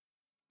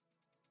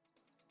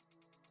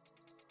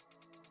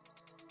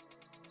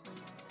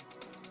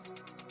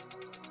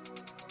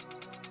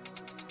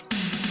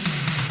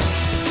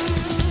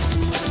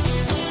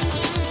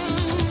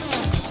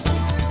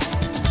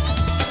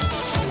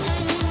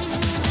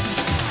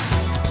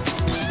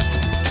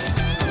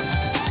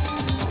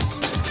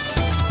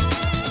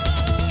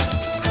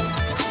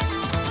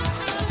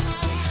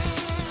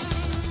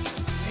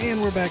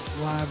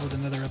back live with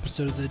another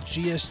episode of the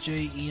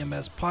GSJ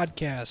EMS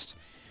podcast,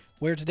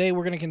 where today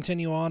we're going to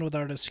continue on with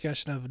our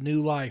discussion of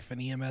New Life, an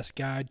EMS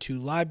Guide to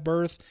Live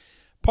Birth,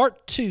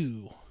 Part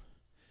 2.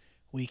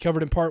 We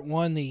covered in Part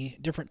 1 the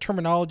different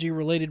terminology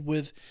related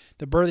with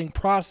the birthing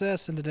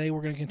process, and today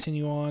we're going to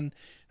continue on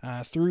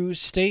through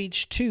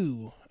Stage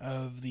 2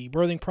 of the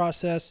birthing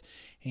process,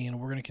 and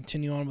we're going to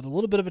continue on with a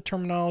little bit of a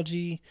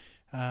terminology.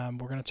 We're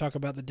going to talk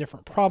about the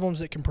different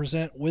problems that can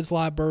present with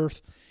live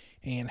birth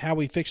and how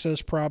we fix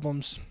those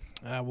problems.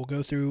 We'll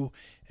go through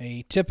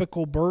a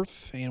typical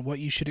birth and what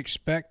you should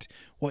expect,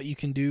 what you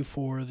can do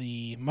for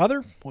the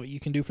mother, what you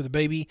can do for the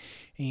baby,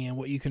 and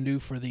what you can do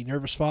for the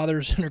nervous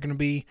fathers that are going to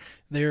be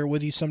there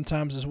with you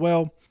sometimes as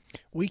well.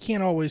 We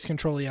can't always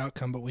control the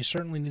outcome, but we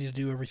certainly need to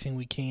do everything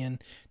we can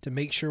to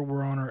make sure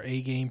we're on our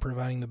A game,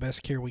 providing the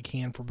best care we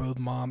can for both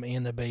mom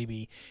and the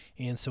baby.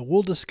 And so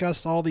we'll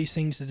discuss all these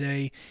things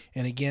today.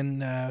 And again,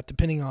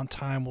 depending on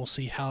time, we'll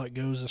see how it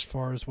goes as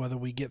far as whether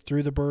we get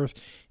through the birth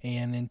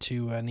and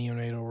into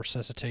neonatal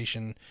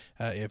resuscitation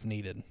if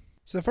needed.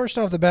 So first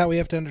off the bat, we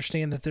have to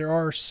understand that there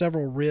are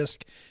several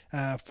risks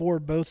for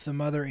both the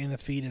mother and the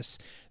fetus.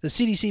 The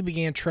CDC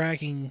began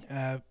tracking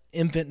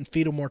infant and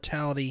fetal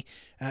mortality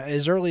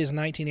as early as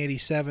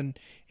 1987,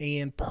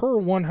 and per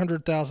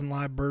 100,000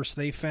 live births,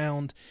 they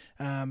found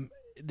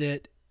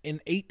that in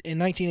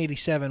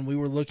 1987 we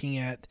were looking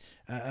at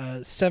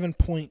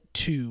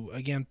 7.2,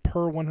 again,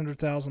 per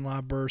 100,000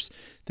 live births,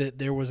 that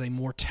there was a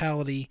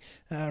mortality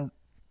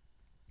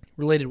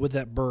related with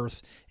that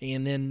birth.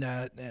 And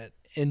then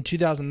in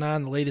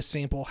 2009, the latest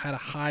sample had a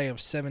high of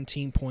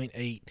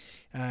 17.8.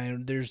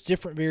 There's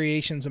different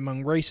variations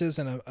among races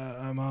and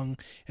among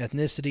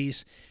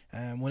ethnicities.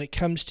 When it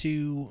comes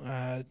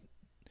to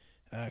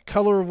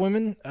color of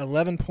women,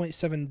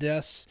 11.7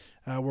 deaths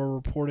were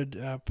reported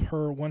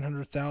per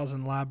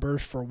 100,000 live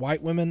births for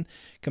white women,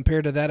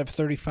 compared to that of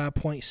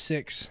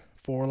 35.6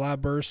 for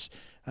live births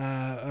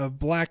of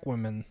black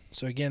women.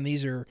 So again,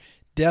 these are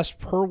deaths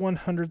per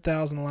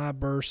 100,000 live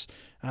births,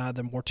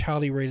 the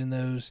mortality rate in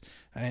those,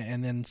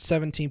 and then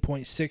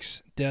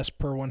 17.6 deaths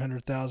per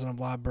 100,000 of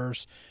live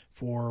births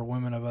for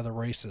women of other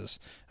races.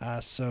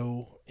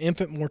 So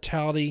infant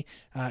mortality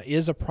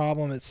is a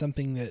problem. It's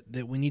something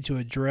that we need to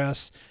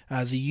address.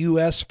 The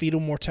U.S. fetal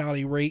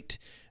mortality rate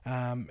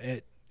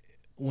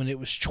when it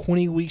was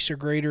 20 weeks or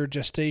greater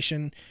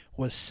gestation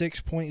was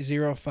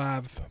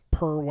 6.05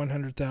 per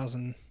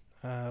 100,000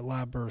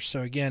 live births.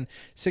 So again,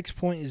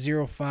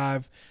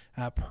 6.05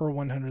 per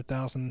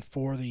 100,000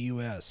 for the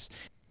U.S.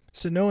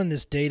 So knowing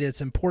this data,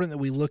 it's important that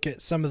we look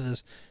at some of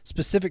the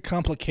specific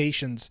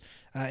complications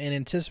in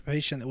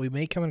anticipation that we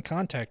may come in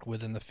contact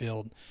with in the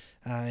field.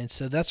 And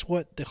so that's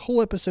what the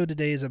whole episode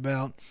today is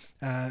about.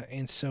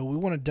 And so we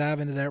want to dive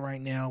into that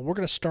right now. We're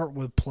going to start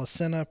with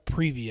placenta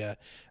previa.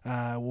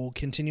 We'll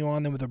continue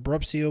on then with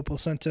abruptio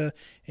placenta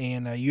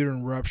and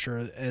uterine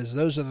rupture, as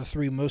those are the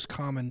three most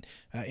common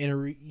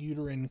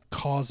intrauterine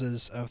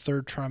causes of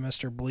third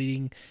trimester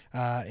bleeding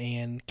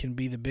and can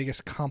be the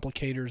biggest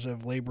complicators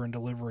of labor and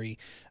delivery.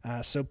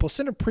 So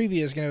placenta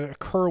previa is going to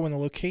occur when the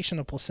location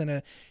of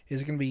placenta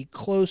is going to be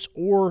close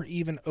or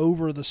even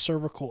over the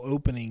cervical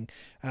opening,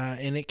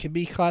 and it can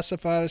be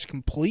classified as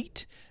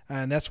complete,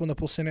 and that's when the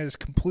placenta is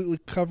completely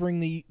covering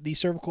the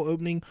cervical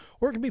opening,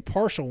 or it can be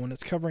partial when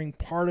it's covering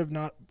part of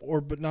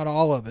but not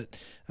all of it.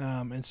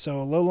 And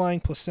so a low-lying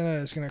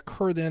placenta is going to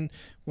occur then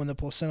when the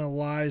placenta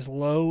lies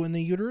low in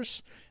the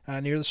uterus,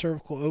 near the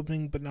cervical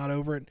opening, but not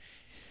over it.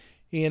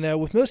 And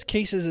with most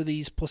cases of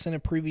these placenta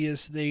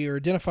previas, they are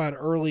identified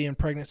early in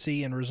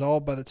pregnancy and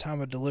resolved by the time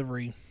of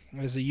delivery,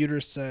 as the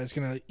uterus is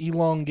going to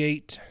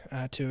elongate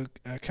to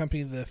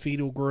accompany the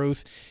fetal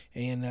growth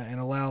and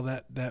allow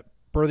that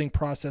birthing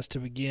process to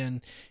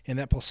begin, and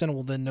that placenta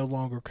will then no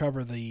longer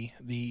cover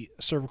the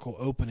cervical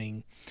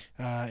opening.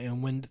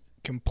 And when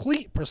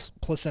complete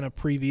placenta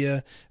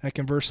previa,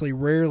 conversely,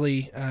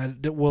 rarely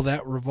will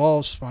that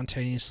revolve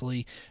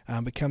spontaneously,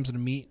 becomes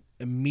an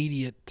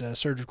immediate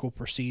surgical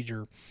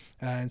procedure.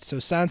 And so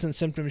signs and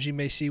symptoms you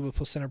may see with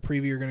placenta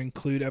previa are going to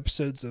include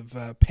episodes of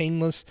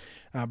painless,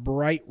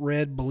 bright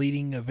red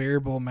bleeding of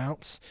variable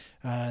amounts.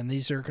 And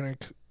these are going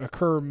to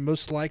occur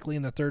most likely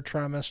in the third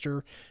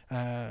trimester.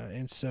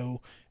 And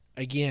so,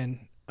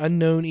 again,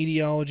 unknown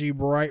etiology,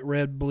 bright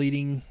red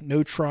bleeding,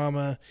 no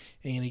trauma,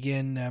 and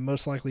again,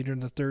 most likely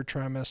during the third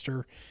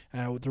trimester.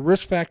 The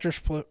risk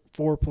factors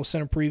for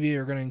placenta previa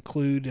are going to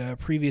include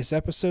previous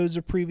episodes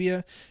of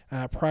previa,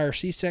 prior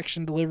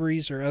C-section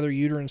deliveries, or other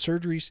uterine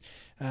surgeries.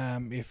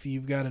 If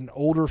you've got an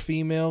older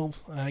female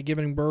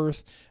giving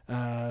birth,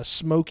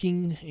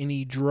 smoking,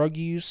 any drug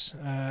use,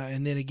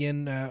 and then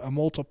again, a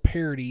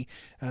multiparity.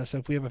 So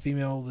if we have a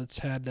female that's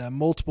had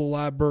multiple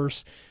live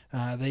births,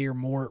 they are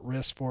more at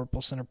risk for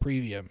placenta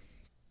previa.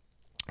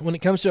 When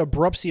it comes to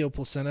abruptio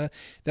placenta,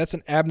 that's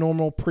an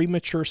abnormal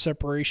premature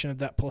separation of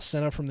that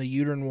placenta from the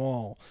uterine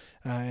wall.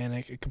 And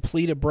a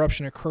complete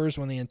abruption occurs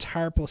when the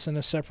entire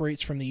placenta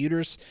separates from the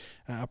uterus.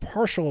 A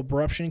partial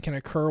abruption can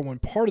occur when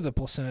part of the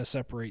placenta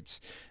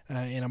separates.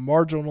 And a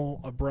marginal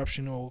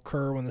abruption will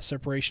occur when the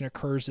separation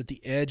occurs at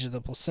the edge of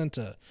the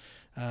placenta.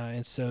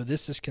 And so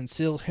this is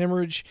concealed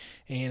hemorrhage,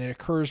 and it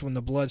occurs when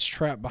the blood's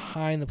trapped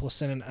behind the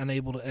placenta and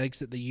unable to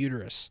exit the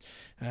uterus.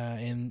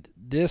 And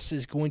this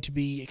is going to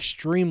be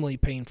extremely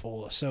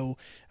painful. So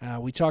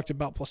we talked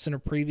about placenta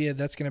previa.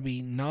 That's going to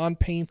be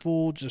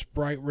non-painful, just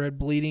bright red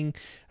bleeding.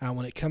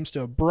 When it comes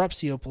to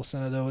abruptio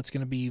placenta, though, it's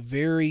going to be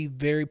very,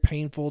 very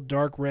painful,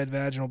 dark red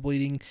vaginal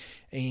bleeding,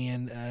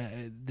 and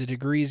the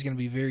degree is going to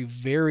be very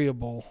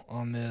variable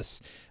on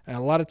this. A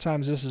lot of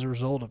times this is a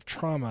result of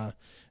trauma,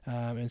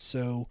 and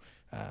so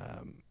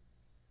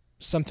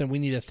something we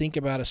need to think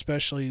about,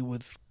 especially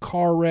with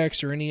car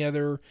wrecks or any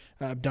other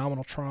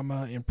abdominal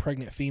trauma in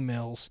pregnant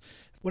females.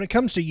 When it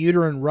comes to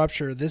uterine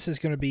rupture, this is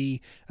going to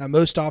be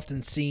most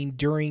often seen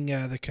during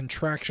the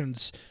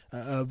contractions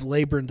of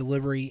labor and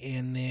delivery,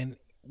 and then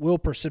will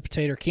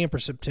precipitate, or can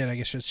precipitate, I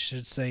guess I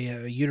should say,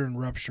 a uterine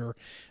rupture.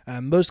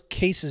 Most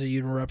cases of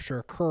uterine rupture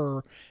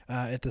occur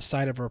at the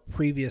site of a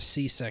previous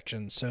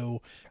C-section.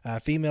 So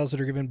females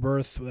that are given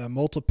birth,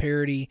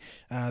 multiparity,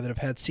 that have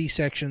had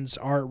C-sections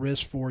are at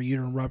risk for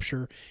uterine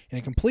rupture. And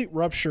a complete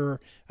rupture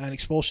and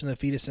expulsion of the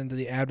fetus into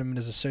the abdomen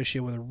is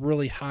associated with a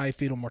really high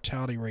fetal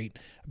mortality rate,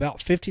 about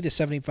 50 to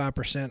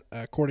 75%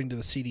 according to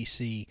the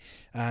CDC.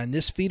 And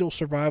this fetal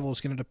survival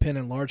is going to depend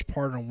in large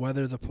part on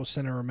whether the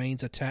placenta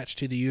remains attached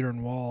to the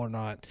uterine wall or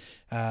not,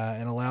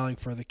 and allowing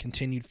for the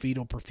continued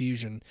fetal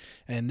perfusion.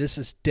 And this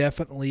is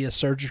definitely a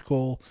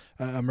surgical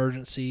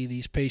emergency.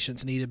 These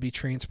patients need to be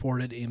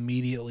transported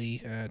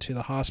immediately to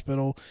the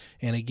hospital.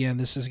 And again,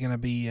 this is going to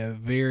be a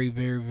very,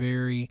 very,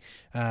 very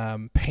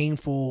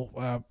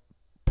painful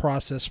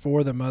process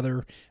for the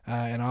mother,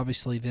 and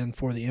obviously then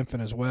for the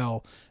infant as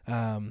well.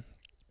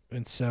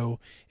 And so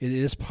it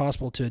is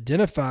possible to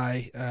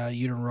identify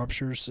uterine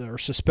ruptures or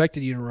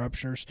suspected uterine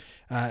ruptures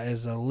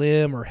as a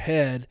limb or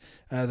head.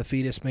 The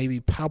fetus may be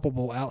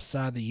palpable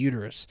outside the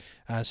uterus.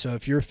 So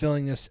if you're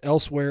feeling this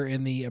elsewhere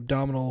in the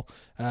abdominal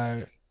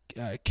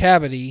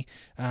cavity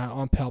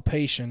on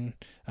palpation,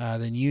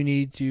 then you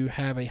need to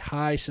have a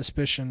high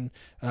suspicion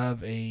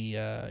of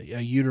a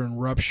uterine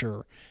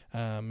rupture.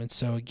 And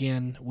so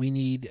again, we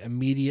need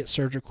immediate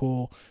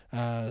surgical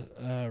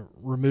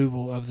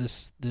removal of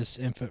this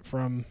infant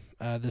from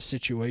this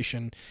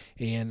situation,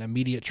 and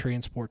immediate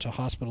transport to a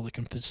hospital that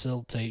can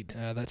facilitate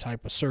that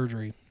type of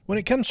surgery. When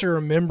it comes to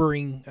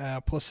remembering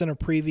placenta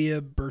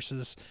previa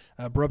versus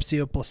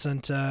abruptio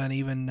placenta and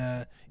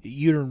even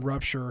uterine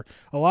rupture,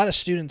 a lot of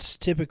students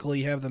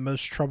typically have the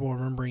most trouble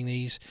remembering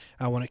these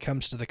when it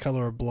comes to the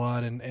color of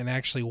blood and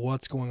actually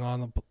what's going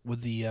on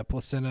with the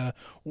placenta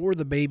or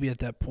the baby at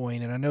that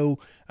point. And I know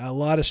a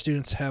lot of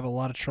students have a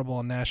lot of trouble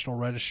on National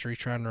Registry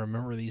trying to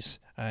remember these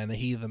in the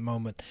heat of the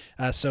moment.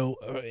 So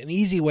an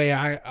easy way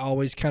I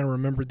always kind of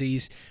remembered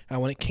these,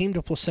 when it came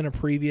to placenta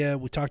previa,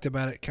 we talked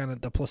about it, kind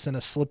of the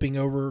placenta slipping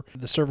over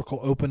the cervical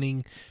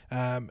opening.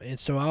 And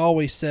so I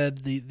always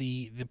said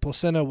the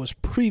placenta was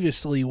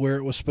previously where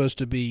it was supposed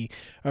to be.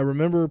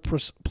 Remember,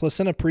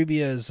 placenta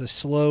previa is a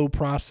slow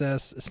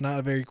process. It's not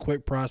a very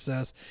quick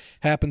process.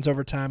 Happens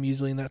over time,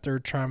 usually in that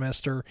third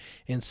trimester.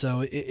 And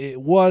so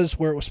it was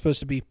where it was supposed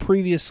to be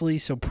previously.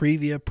 So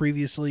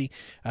previously,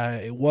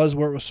 it was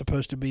where it was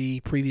supposed to be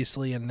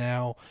previously, and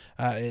now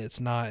it's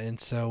not. And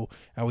so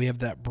we have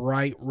that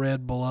bright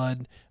red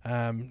blood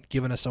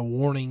giving us a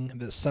warning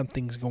that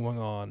something's going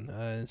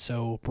on.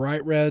 So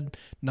bright red,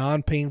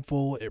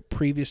 non-painful, it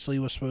previously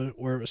was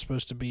where it was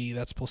supposed to be.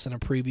 That's placenta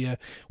previa.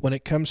 When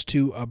it comes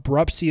to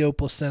abruptio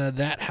placenta,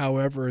 that,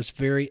 however, is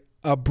very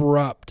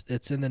abrupt.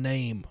 It's in the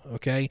name.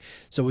 Okay,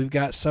 so we've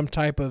got some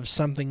type of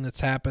something that's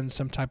happened,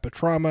 some type of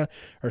trauma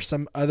or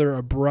some other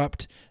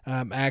abrupt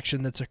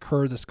action that's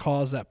occurred that's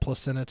caused that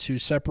placenta to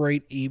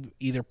separate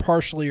either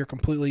partially or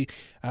completely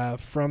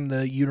from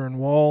the uterine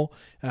wall,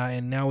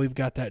 and now we've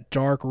got that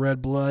dark red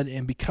blood.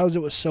 And because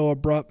it was so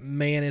abrupt,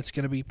 man, it's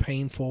going to be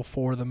painful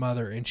for the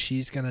mother, and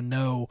she's going to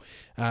know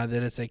that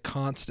it's a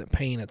constant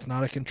pain. It's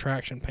not a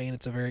contraction pain.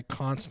 It's a very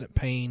constant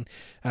pain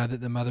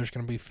that the mother's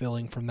going to be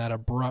feeling from that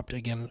abrupt,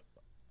 again,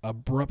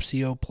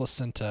 abruptio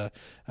placenta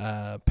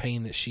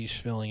pain that she's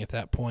feeling at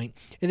that point.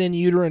 And then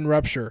uterine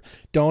rupture.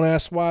 Don't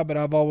ask why, but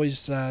I've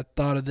always thought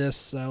of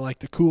this like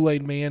the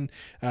Kool-Aid man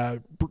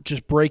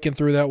just breaking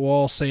through that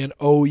wall saying,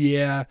 oh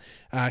yeah,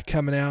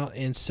 coming out.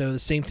 And so the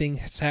same thing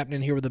is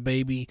happening here with the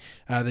baby.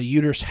 The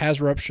uterus has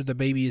ruptured. The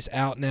baby is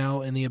out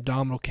now in the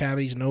abdominal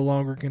cavity. He's no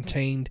longer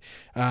contained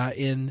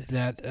in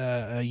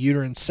that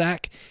uterine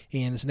sac,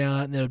 and is now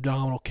out in the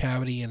abdominal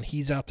cavity, and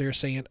he's out there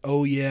saying,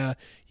 oh yeah,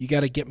 you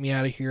got to get me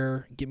out of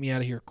here. Get me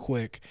out of here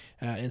quick.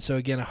 And so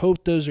again, I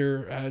hope those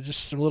are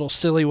just some little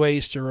silly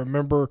ways to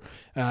remember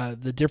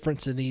the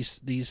difference in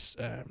these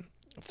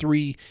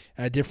three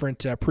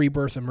different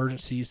pre-birth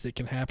emergencies that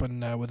can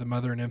happen with a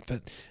mother and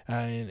infant,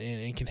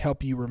 and can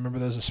help you remember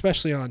those,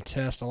 especially on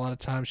test. A lot of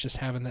times just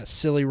having that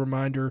silly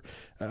reminder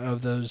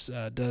of those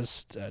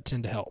does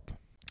tend to help.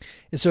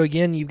 And so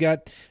again, you've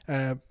got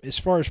as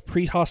far as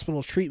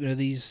pre-hospital treatment of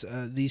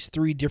these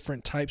three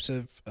different types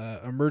of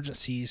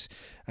emergencies,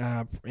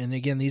 and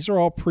again, these are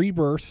all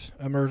pre-birth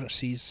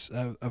emergencies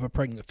of a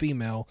pregnant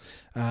female.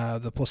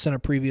 The placenta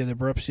previa, the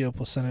abruptio,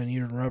 placenta and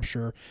uterine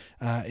rupture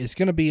is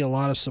going to be a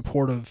lot of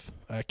supportive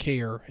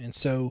care. And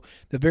so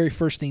the very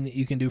first thing that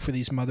you can do for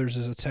these mothers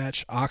is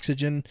attach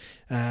oxygen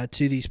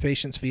to these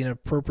patients via an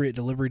appropriate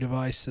delivery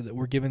device, so that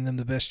we're giving them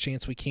the best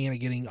chance we can of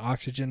getting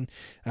oxygen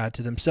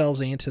to themselves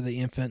and to the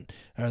infant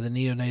or the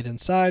neonate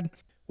inside.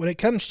 When it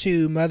comes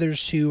to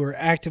mothers who are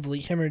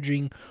actively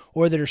hemorrhaging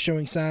or that are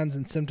showing signs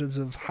and symptoms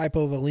of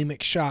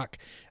hypovolemic shock,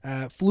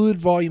 fluid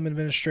volume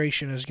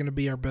administration is going to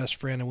be our best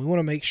friend, and we want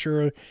to make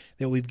sure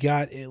that we've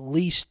got at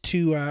least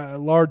 2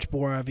 large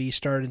bore IVs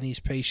started in these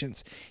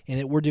patients, and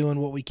that we're doing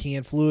what we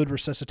can fluid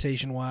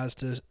resuscitation wise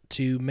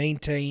to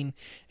maintain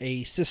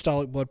a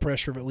systolic blood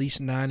pressure of at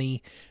least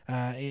 90.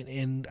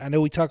 And I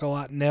know we talk a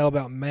lot now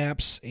about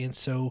MAPS, and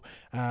so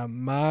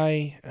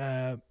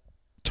my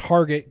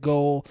target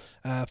goal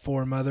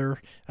for a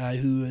mother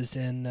who is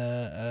in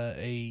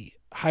a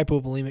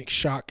hypovolemic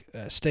shock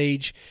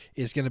stage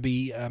is going to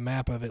be a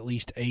MAP of at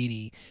least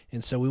 80.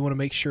 And so we want to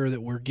make sure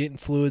that we're getting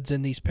fluids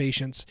in these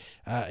patients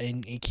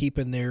and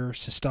keeping their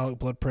systolic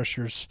blood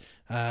pressures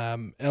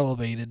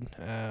elevated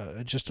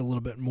just a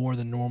little bit more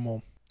than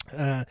normal.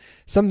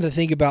 Something to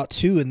think about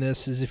too in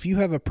this is if you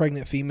have a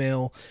pregnant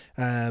female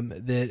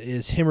that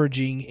is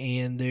hemorrhaging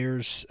and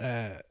there's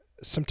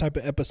some type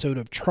of episode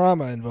of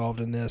trauma involved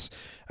in this,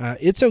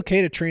 it's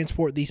okay to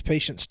transport these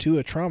patients to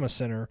a trauma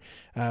center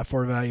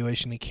for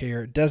evaluation and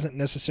care. It doesn't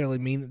necessarily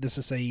mean that this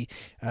is a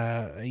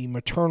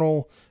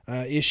maternal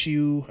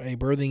issue, a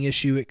birthing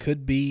issue. It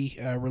could be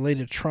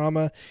related to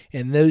trauma,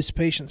 and those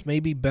patients may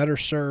be better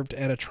served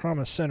at a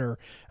trauma center.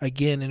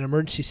 Again, in an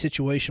emergency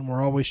situation,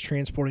 we're always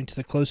transporting to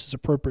the closest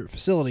appropriate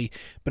facility,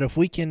 but if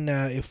we can,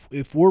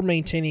 if we're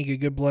maintaining a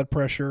good blood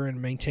pressure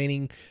and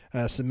maintaining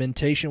some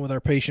mentation with our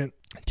patient,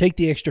 take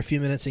the extra few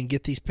minutes and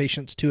get these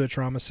patients to a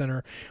trauma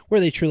center where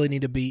they truly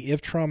need to be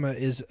if trauma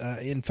is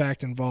in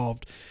fact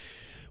involved.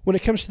 When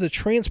it comes to the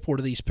transport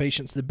of these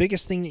patients, the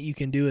biggest thing that you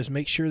can do is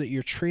make sure that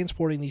you're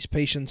transporting these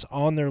patients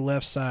on their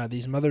left side,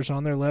 these mothers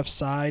on their left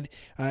side,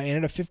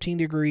 and at a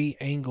 15-degree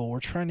angle. We're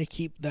trying to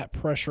keep that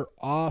pressure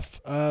off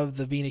of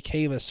the vena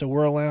cava, so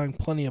we're allowing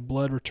plenty of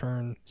blood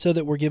return so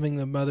that we're giving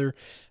the mother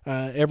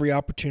every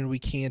opportunity we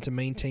can to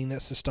maintain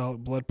that systolic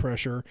blood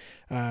pressure.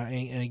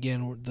 And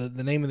again,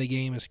 the name of the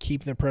game is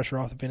keeping the pressure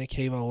off the vena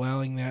cava,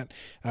 allowing that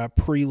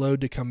preload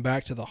to come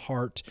back to the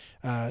heart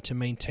to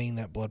maintain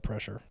that blood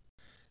pressure.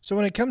 So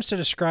when it comes to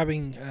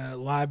describing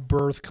live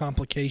birth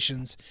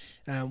complications,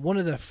 one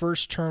of the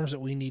first terms that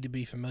we need to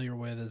be familiar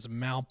with is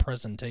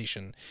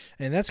malpresentation.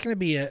 And that's going to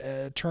be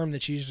a term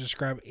that's used to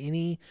describe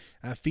any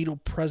fetal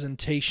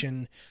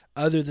presentation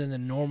other than the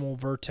normal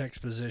vertex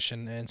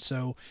position. And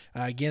so,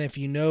 again, if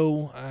you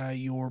know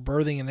your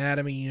birthing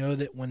anatomy, you know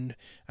that when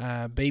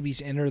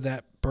babies enter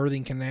that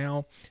birthing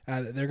canal,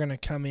 they're going to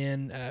come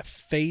in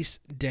face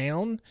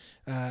down,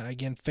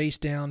 face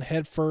down,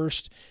 head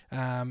first,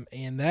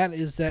 and that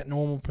is that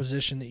normal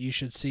position that you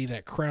should see,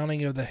 that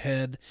crowning of the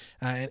head.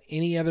 And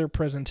any other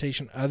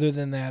presentation other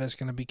than that is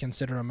going to be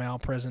considered a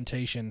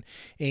malpresentation.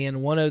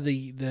 And one of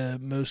the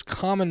most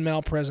common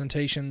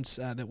malpresentations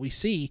that we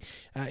see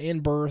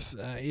in birth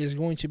is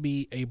going to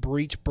be a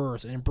breech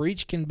birth, and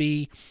breech can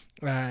be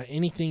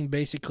anything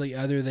basically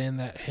other than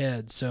that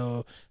head.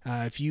 So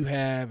if you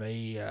have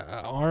a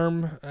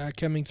arm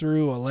coming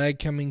through, a leg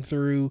coming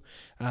through,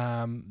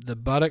 the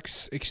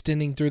buttocks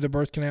extending through the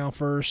birth canal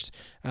first,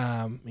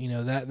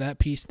 that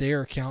piece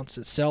there accounts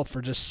itself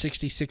for just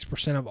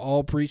 66% of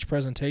all breech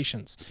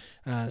presentations.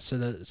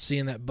 So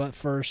seeing that butt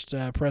first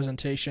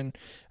presentation.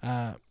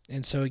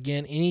 And so,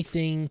 again,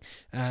 anything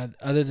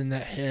other than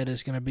that head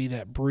is going to be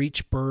that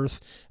breech birth,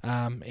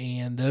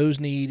 and those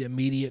need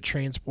immediate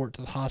transport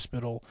to the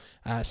hospital.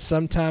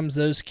 Sometimes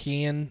those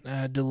can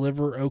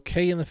deliver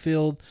okay in the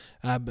field,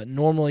 but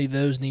normally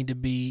those need to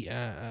be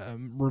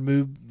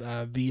removed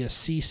via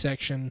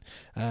C-section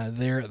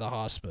there at the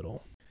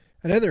hospital.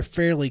 Another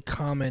fairly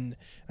common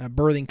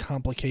birthing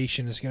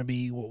complication is going to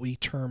be what we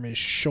term as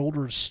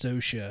shoulder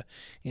dystocia,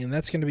 and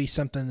that's going to be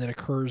something that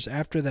occurs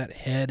after that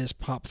head is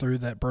popped through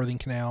that birthing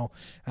canal.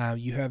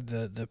 You have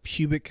the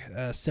pubic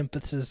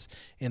symphysis,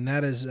 and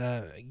that is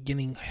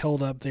getting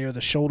held up there.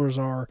 The shoulders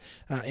are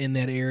in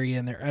that area,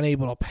 and they're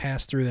unable to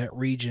pass through that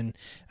region,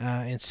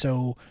 and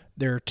so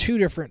there are two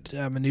different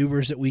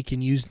maneuvers that we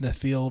can use in the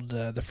field,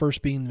 the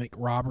first being the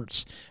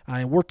McRoberts.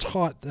 And we're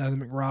taught the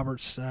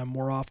McRoberts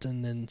more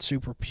often than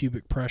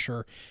suprapubic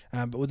pressure.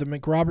 But with the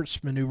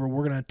McRoberts maneuver,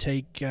 we're going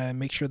to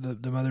make sure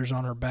that the mother's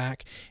on her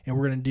back, and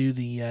we're going to do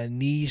the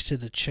knees to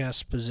the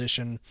chest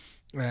position.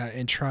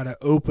 and try to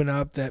open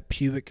up that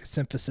pubic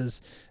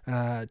symphysis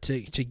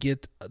to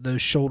get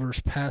those shoulders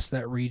past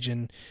that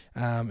region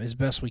as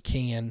best we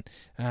can.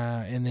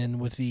 And then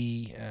with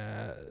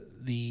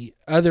the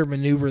other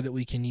maneuver that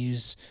we can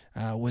use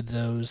with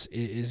those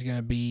is going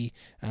to be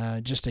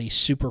just a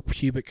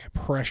suprapubic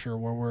pressure,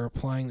 where we're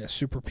applying that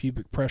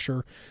suprapubic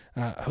pressure,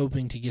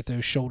 hoping to get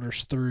those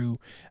shoulders through.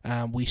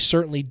 We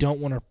certainly don't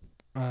want to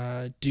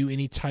do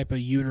any type of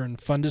uterine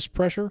fundus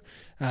pressure,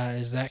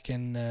 as that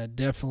can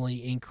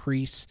definitely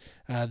increase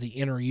the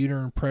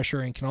intrauterine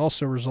pressure and can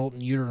also result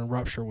in uterine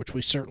rupture, which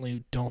we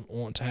certainly don't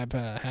want to have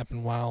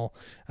happen while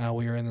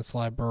we are in this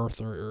live birth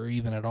or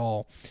even at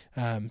all.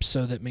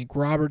 So that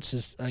McRoberts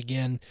is,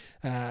 again,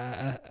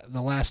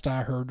 the last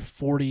I heard,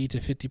 40 to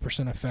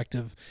 50%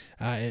 effective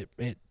at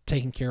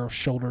taking care of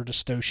shoulder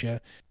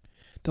dystocia.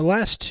 The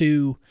last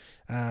two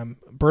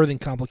birthing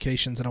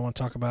complications that I want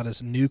to talk about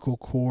is nuchal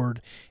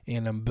cord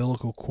and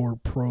umbilical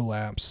cord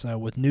prolapse,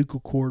 with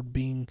nuchal cord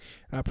being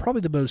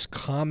probably the most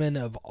common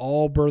of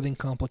all birthing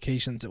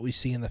complications that we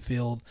see in the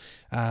field.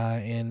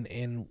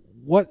 And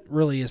what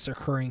really is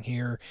occurring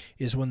here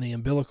is when the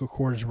umbilical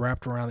cord is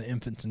wrapped around the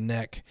infant's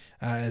neck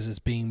as it's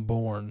being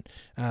born.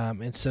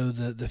 And so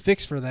the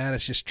fix for that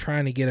is just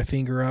trying to get a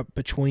finger up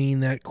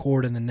between that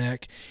cord and the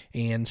neck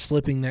and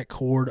slipping that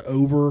cord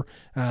over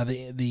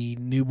the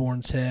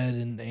newborn's head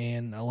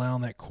and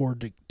allowing that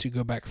cord to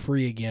go back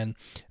free again.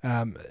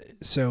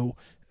 So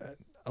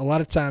a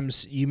lot of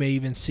times you may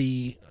even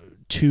see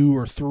 2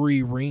 or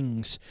 3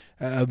 rings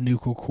of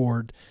nuchal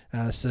cord.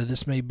 So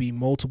this may be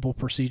multiple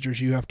procedures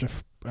you have to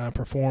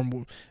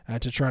perform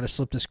to try to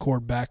slip this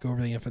cord back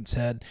over the infant's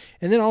head.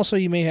 And then also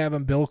you may have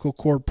umbilical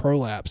cord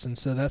prolapse, and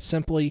so that's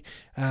simply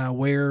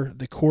where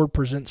the cord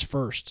presents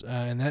first,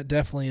 and that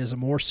definitely is a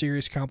more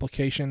serious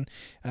complication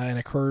and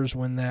occurs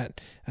when that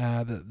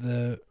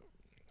the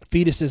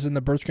fetus is in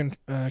the birth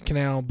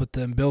canal, but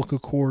the umbilical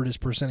cord is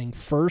presenting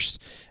first,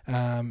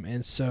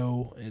 and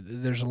so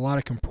there's a lot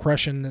of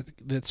compression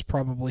that's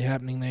probably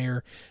happening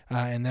there,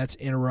 and that's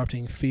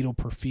interrupting fetal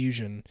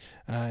perfusion,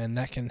 and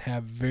that can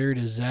have very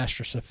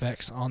disastrous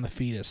effects on the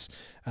fetus.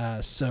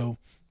 So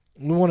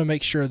we want to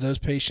make sure those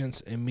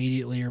patients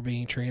immediately are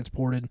being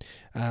transported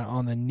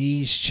on the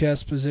knees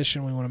chest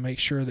position. We want to make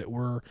sure that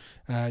we're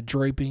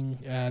draping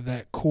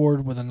that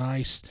cord with a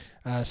nice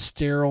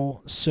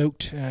sterile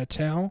soaked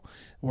towel.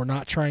 We're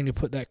not trying to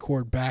put that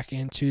cord back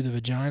into the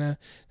vagina,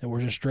 that we're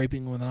just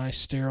draping with a nice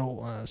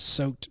sterile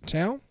soaked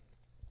towel.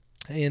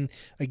 And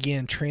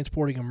again,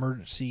 transporting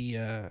emergency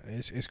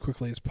as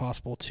quickly as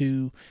possible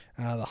to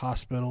the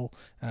hospital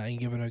and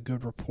giving a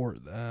good report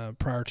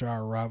prior to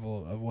our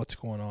arrival of what's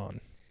going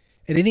on.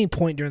 At any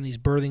point during these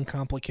birthing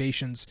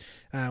complications,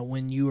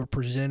 when you are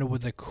presented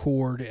with a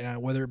cord,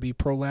 whether it be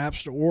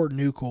prolapsed or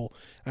nuchal,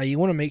 you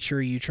want to make sure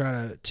you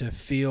try to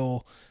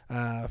feel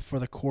for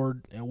the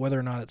cord, whether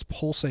or not it's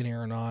pulsating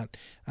or not.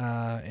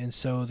 And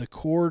so the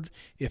cord,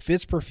 if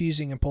it's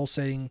perfusing and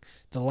pulsating,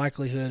 the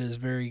likelihood is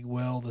very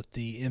well that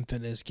the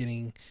infant is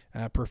getting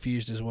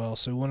perfused as well.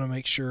 So we want to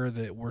make sure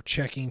that we're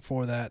checking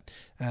for that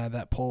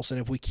pulse. And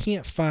if we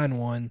can't find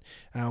one,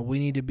 we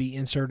need to be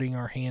inserting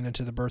our hand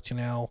into the birth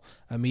canal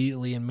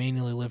immediately and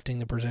manually lifting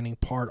the presenting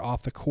part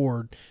off the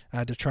cord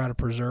to try to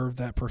preserve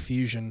that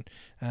perfusion.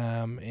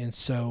 And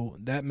so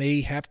that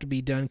may have to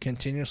be done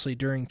continuously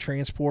during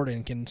transport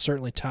and can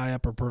certainly tie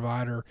up a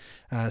provider.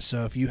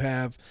 So if you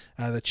have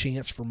the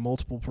chance for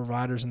multiple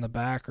providers in the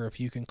back, or if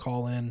you can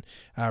call in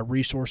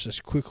resources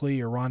quickly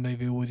or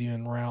rendezvous with you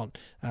en route,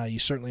 you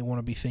certainly want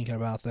to be thinking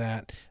about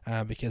that,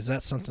 because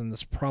that's something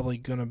that's probably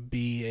going to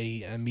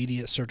be a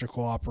immediate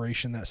surgical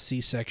operation, that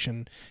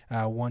C-section,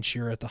 once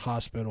you're at the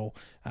hospital.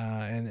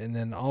 And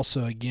then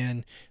also,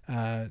 again,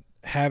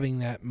 having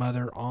that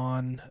mother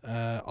on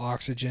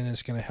oxygen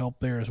is going to help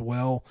there as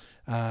well.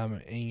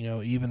 And,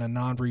 even a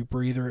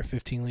non-rebreather at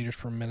 15 liters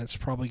per minute is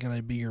probably going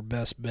to be your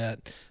best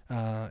bet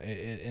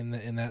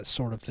in that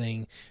sort of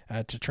thing,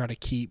 to try to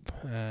keep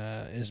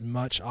as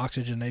much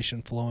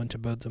oxygenation flowing to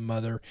both the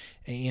mother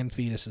and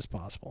fetus as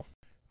possible.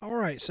 All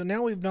right, so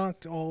now we've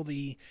knocked all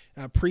the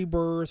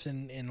pre-birth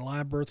and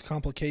live birth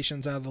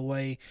complications out of the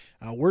way.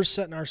 We're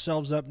setting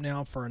ourselves up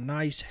now for a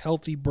nice,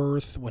 healthy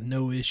birth with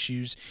no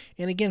issues.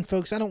 And again,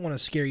 folks, I don't want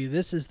to scare you.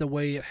 This is the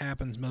way it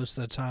happens most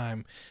of the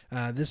time.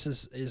 This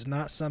is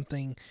not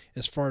something,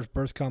 as far as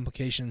birth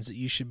complications, that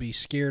you should be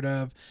scared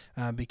of,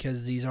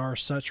 because these are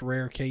such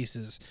rare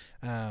cases.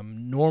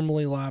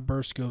 Normally, live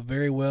births go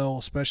very well,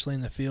 especially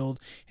in the field.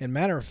 And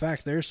matter of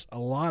fact, there's a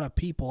lot of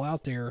people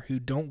out there who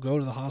don't go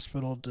to the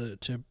hospital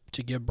to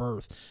give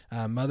birth.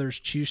 Mothers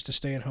choose to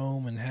stay at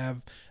home and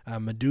have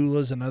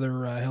medullas and other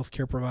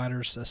healthcare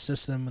providers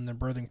assist them in the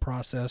birthing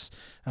process.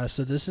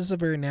 So this is a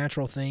very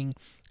natural thing,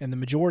 and the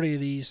majority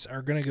of these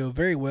are going to go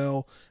very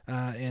well.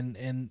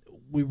 And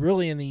we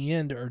really, in the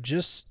end, are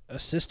just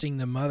assisting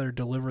the mother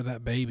deliver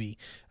that baby.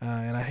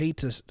 And I hate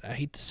to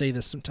say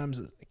this. Sometimes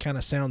it kind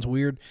of sounds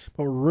weird,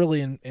 but we're really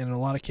in a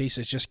lot of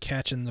cases just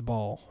catching the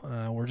ball.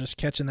 We're just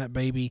catching that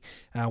baby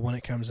when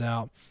it comes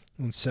out.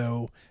 And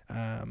so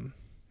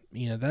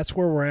that's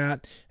where we're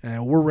at.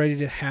 We're ready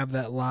to have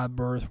that live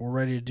birth. We're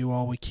ready to do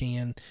all we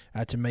can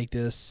to make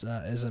this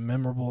as a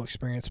memorable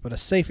experience, but a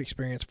safe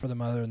experience for the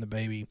mother and the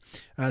baby.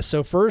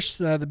 So first,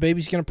 the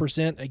baby's going to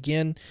present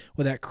again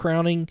with that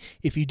crowning.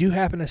 If you do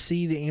happen to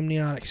see the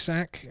amniotic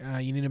sac,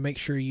 you need to make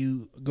sure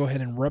you go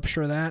ahead and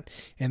rupture that,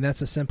 and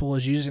that's as simple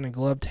as using a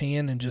gloved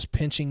hand and just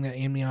pinching that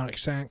amniotic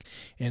sac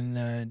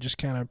and just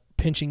kind of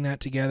pinching that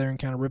together and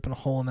kind of ripping a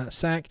hole in that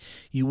sac.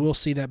 You will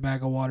see that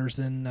bag of waters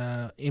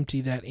then empty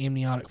that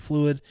amniotic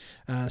fluid.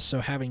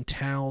 So having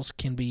towels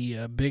can be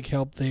a big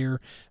help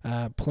there.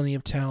 Plenty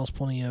of towels,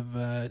 plenty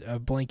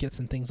of blankets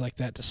and things like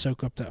that to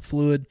soak up that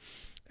fluid.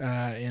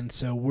 And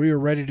so we are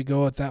ready to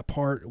go at that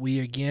part. We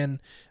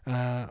again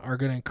are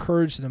going to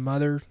encourage the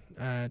mother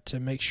to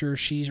make sure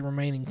she's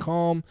remaining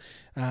calm,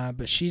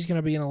 but she's going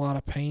to be in a lot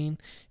of pain,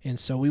 and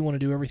so we want to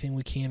do everything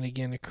we can,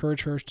 again,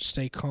 encourage her to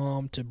stay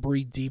calm, to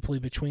breathe deeply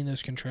between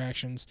those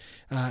contractions,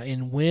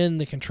 and when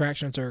the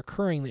contractions are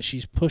occurring, that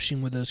she's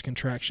pushing with those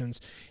contractions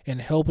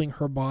and helping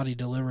her body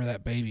deliver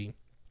that baby.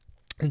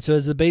 And so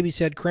as the baby's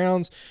head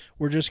crowns,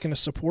 we're just going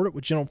to support it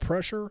with gentle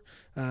pressure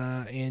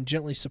and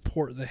gently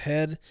support the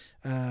head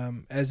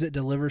as it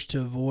delivers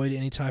to avoid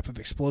any type of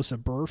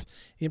explosive birth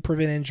and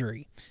prevent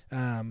injury.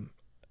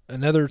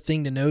 Another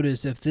thing to note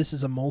is if this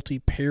is a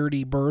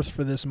multi-parity birth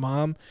for this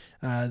mom,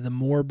 the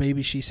more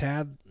babies she's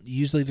had,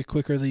 usually the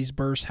quicker these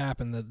births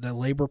happen. The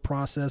labor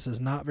process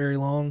is not very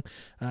long,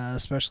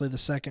 especially the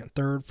second,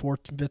 third,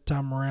 fourth, and fifth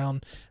time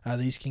around.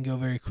 These can go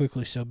very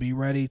quickly, so be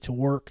ready to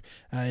work.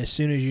 As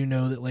soon as you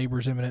know that labor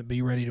is imminent,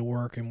 be ready to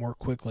work and work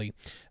quickly.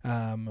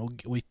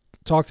 We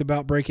talked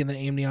about breaking the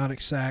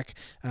amniotic sac.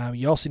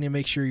 You also need to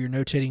make sure you're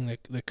notating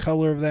the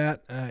color of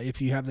that if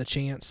you have the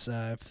chance.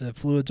 If the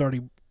fluid's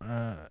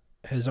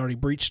has already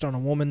breached on a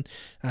woman,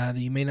 that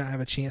you may not have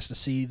a chance to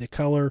see the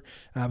color,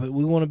 but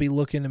we want to be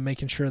looking and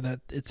making sure that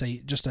it's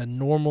just a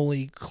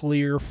normally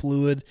clear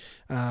fluid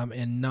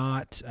and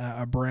not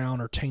a brown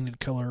or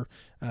tainted color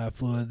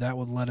fluid. That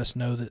would let us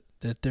know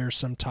that there's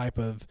some type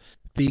of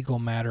fecal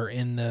matter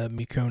in the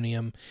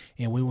meconium,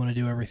 and we want to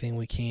do everything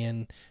we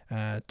can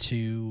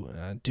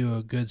to do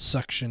a good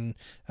suction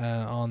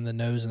on the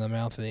nose and the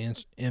mouth of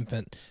the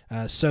infant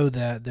so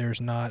that there's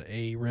not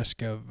a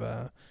risk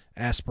of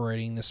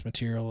aspirating this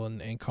material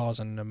and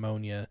causing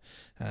pneumonia.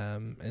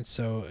 And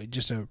so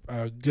just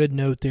a good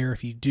note there,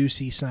 if you do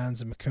see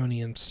signs of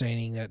meconium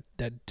staining,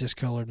 that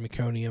discolored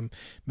meconium,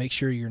 make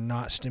sure you're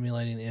not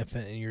stimulating the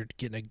infant and you're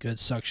getting a good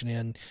suction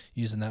in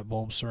using that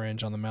bulb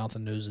syringe on the mouth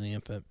and nose of the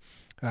infant.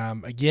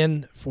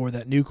 Again, for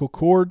that nuchal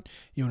cord,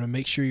 you want to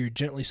make sure you're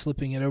gently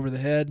slipping it over the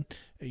head.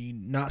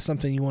 Not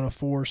something you want to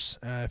force.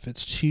 If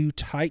it's too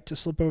tight to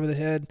slip over the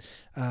head,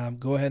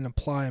 go ahead and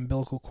apply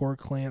umbilical cord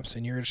clamps,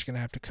 and you're just going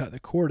to have to cut the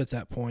cord at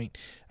that point.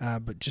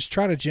 But just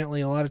try to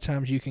gently, a lot of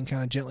times you can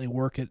kind of gently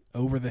work it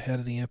over the head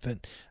of the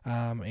infant,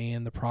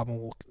 and the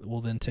problem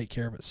will then take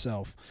care of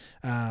itself.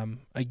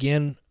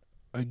 Again,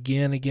 I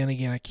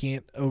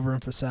can't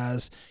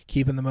overemphasize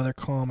keeping the mother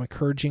calm,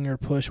 encouraging her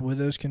to push with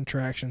those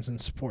contractions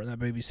and supporting that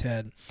baby's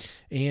head.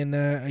 And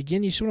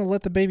again, you just want to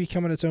let the baby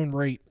come at its own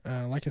rate.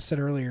 Like I said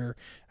earlier,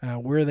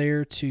 we're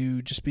there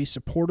to just be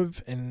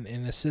supportive and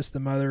assist the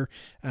mother.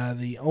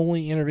 The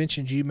only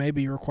interventions you may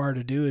be required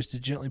to do is to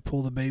gently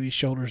pull the baby's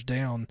shoulders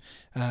down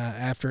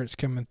after it's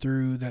coming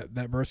through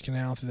that birth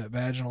canal, through that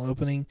vaginal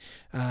opening,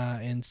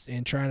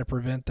 and trying to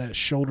prevent that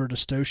shoulder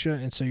dystocia.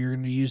 And so you're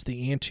going to use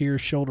the anterior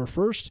shoulder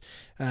first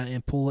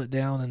and pull it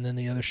down, and then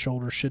the other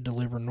shoulder should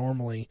deliver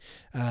normally.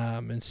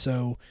 And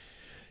so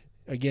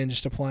again,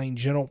 just applying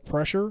gentle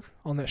pressure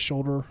on that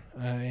shoulder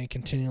and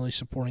continually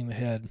supporting the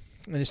head.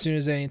 And as soon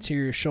as that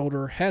anterior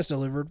shoulder has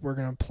delivered, we're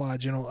going to apply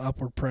gentle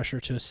upward pressure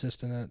to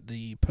assist in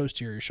the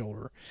posterior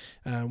shoulder.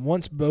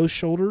 Once both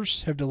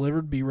shoulders have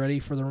delivered, be ready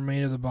for the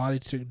remainder of the body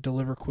to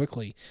deliver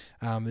quickly.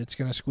 It's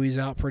going to squeeze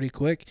out pretty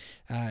quick,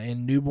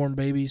 and newborn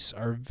babies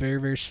are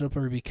very, very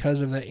slippery because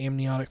of that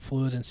amniotic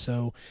fluid. And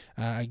so,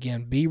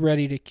 again, be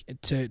ready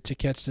to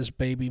catch this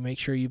baby. Make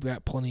sure you've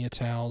got plenty of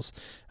towels,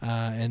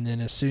 and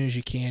then as soon as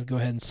you can, go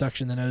ahead and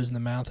suction the nose and the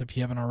mouth if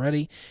you haven't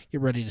already.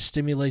 Get ready to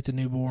stimulate the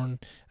newborn,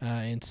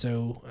 and so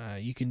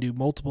you can do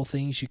multiple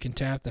things. You can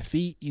tap the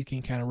feet, you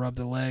can kind of rub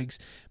the legs,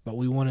 but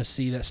we want to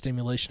see that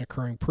stimulation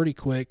occurring pretty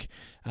quick,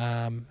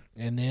 and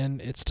then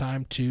it's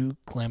time to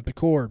clamp the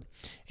cord.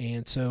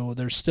 And so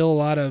there's still a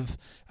lot of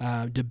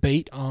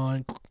debate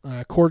on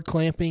cord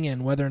clamping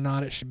and whether or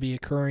not it should be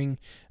occurring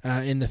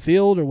in the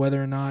field, or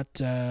whether or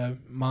not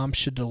mom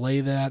should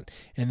delay that,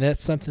 and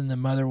that's something the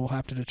mother will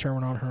have to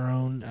determine on her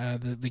own.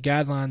 The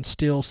guidelines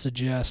still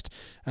suggest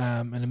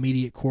an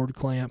immediate cord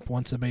clamp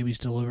once the baby's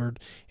delivered,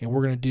 and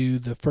we're going to do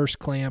the first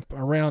clamp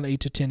around 8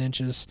 to 10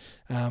 inches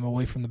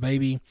away from the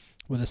baby,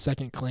 with a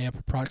second clamp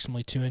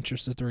approximately 2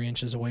 inches to 3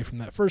 inches away from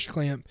that first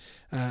clamp,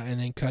 and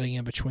then cutting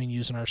in between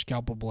using our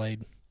scalpel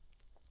blade.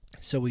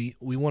 So we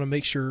want to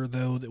make sure,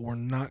 though, that we're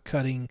not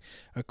cutting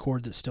a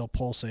cord that's still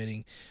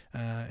pulsating.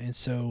 And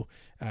so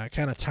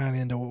kind of tying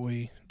into what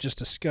we just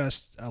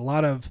discussed, a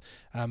lot of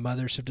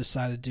mothers have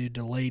decided to do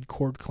delayed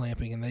cord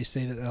clamping, and they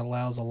say that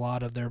allows a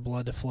lot of their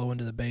blood to flow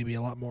into the baby,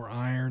 a lot more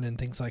iron and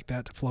things like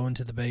that to flow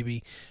into the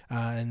baby,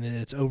 and that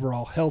it's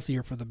overall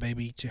healthier for the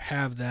baby to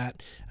have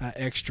that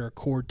extra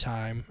cord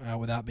time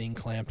without being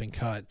clamped and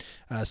cut.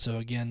 So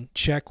again,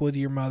 check with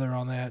your mother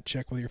on that,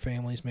 check with your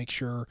families, make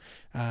sure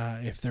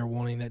if they're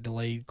wanting that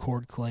delayed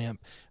cord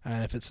clamp.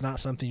 And if it's not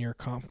something you're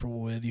comfortable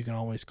with, you can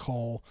always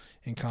call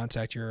and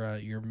contact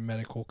your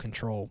medical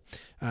control.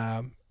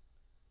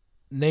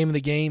 Name of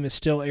the game is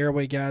still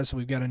airway, guys. So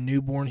we've got a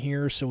newborn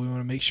here, so we want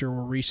to make sure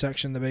we're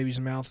resuctioning the baby's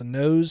mouth and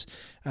nose,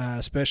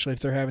 especially if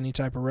they're having any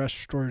type of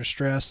respiratory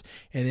distress.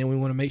 And then we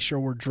want to make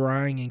sure we're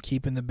drying and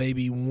keeping the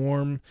baby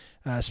warm,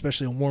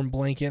 especially a warm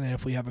blanket, and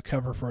if we have a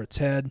cover for its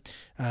head.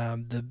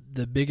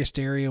 The biggest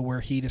area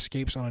where heat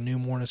escapes on a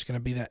newborn is going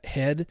to be that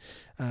head,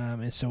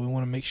 and so we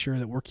want to make sure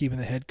that we're keeping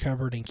the head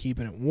covered and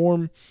keeping it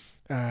warm.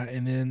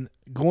 And then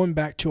going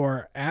back to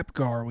our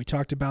APGAR, we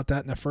talked about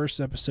that in the first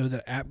episode,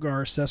 that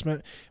APGAR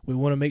assessment. We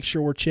want to make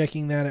sure we're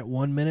checking that at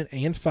 1 minute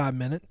and 5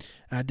 minute,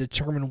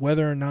 determine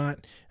whether or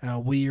not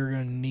we are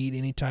going to need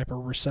any type of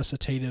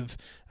resuscitative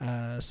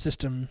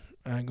system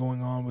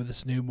going on with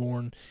this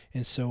newborn.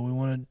 And so we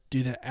want to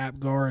do the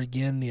APGAR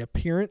again, the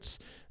appearance,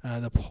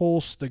 the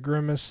pulse, the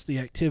grimace, the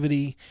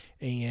activity,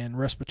 and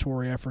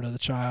respiratory effort of the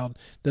child.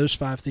 Those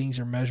 5 things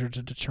are measured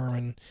to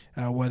determine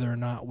whether or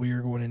not we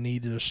are going to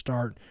need to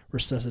start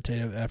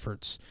resuscitative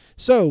efforts.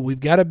 So we've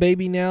got a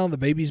baby now. The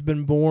baby's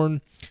been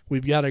born.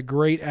 We've got a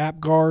great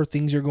APGAR.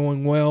 Things are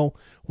going well.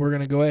 We're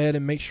going to go ahead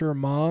and make sure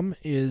mom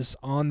is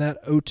on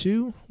that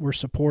O2. We're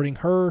supporting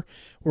her.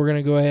 We're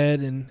going to go ahead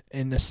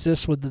and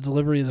assist with the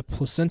delivery of the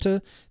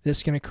placenta.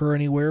 This can occur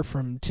anywhere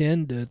from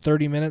 10 to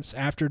 30 minutes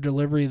after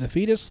delivery of the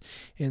fetus.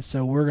 And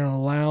so we're going to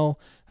allow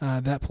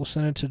that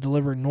placenta to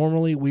deliver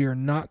normally. We are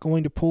not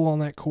going to pull on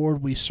that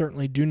cord. We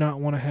certainly do not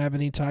want to have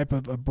any type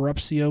of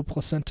abruptio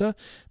placenta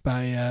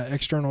by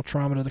external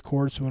trauma to the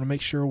cord. So we want to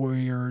make sure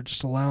we are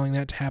just allowing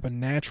that to happen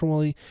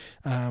naturally.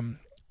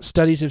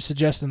 Studies have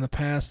suggested in the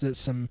past that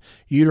some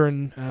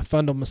uterine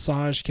fundal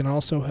massage can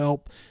also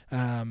help,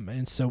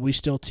 and so we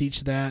still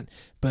teach that.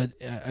 But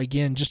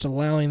again, just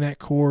allowing that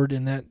cord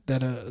and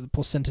that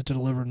placenta to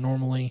deliver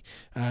normally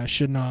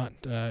should not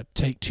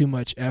take too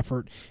much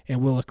effort,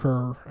 and will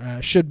occur,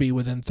 should be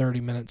within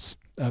 30 minutes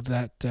of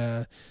that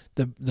the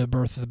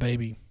birth of the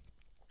baby.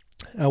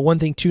 One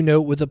thing to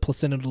note with the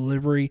placenta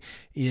delivery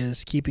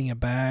is keeping a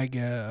bag,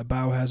 a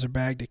biohazard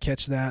bag to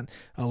catch that.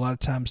 A lot of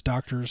times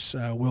doctors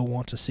will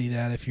want to see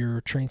that. If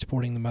you're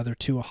transporting the mother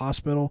to a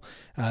hospital,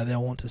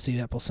 they'll want to see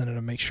that placenta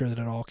to make sure that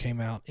it all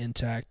came out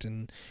intact,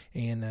 and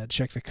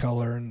check the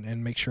color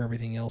and make sure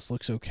everything else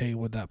looks okay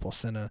with that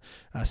placenta.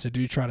 So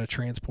do try to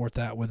transport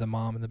that with the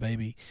mom and the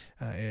baby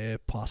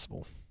if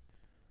possible.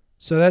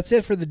 So that's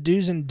it for the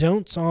do's and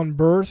don'ts on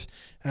birth.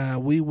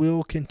 We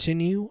will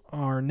continue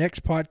our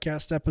next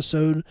podcast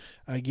episode,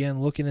 again,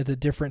 looking at the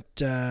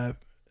different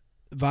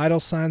vital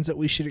signs that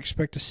we should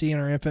expect to see in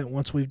our infant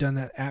once we've done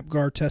that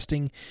APGAR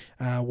testing,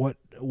 what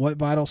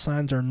vital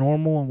signs are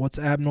normal and what's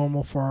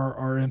abnormal for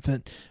our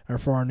infant or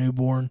for our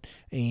newborn.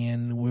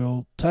 And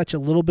we'll touch a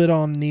little bit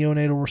on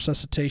neonatal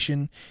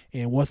resuscitation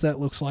and what that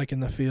looks like in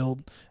the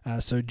field.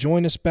 So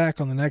join us back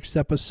on the next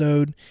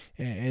episode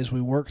as we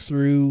work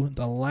through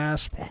the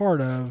last part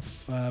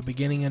of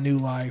Beginning a New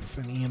Life,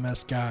 an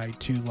EMS guide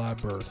to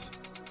live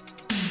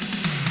birth.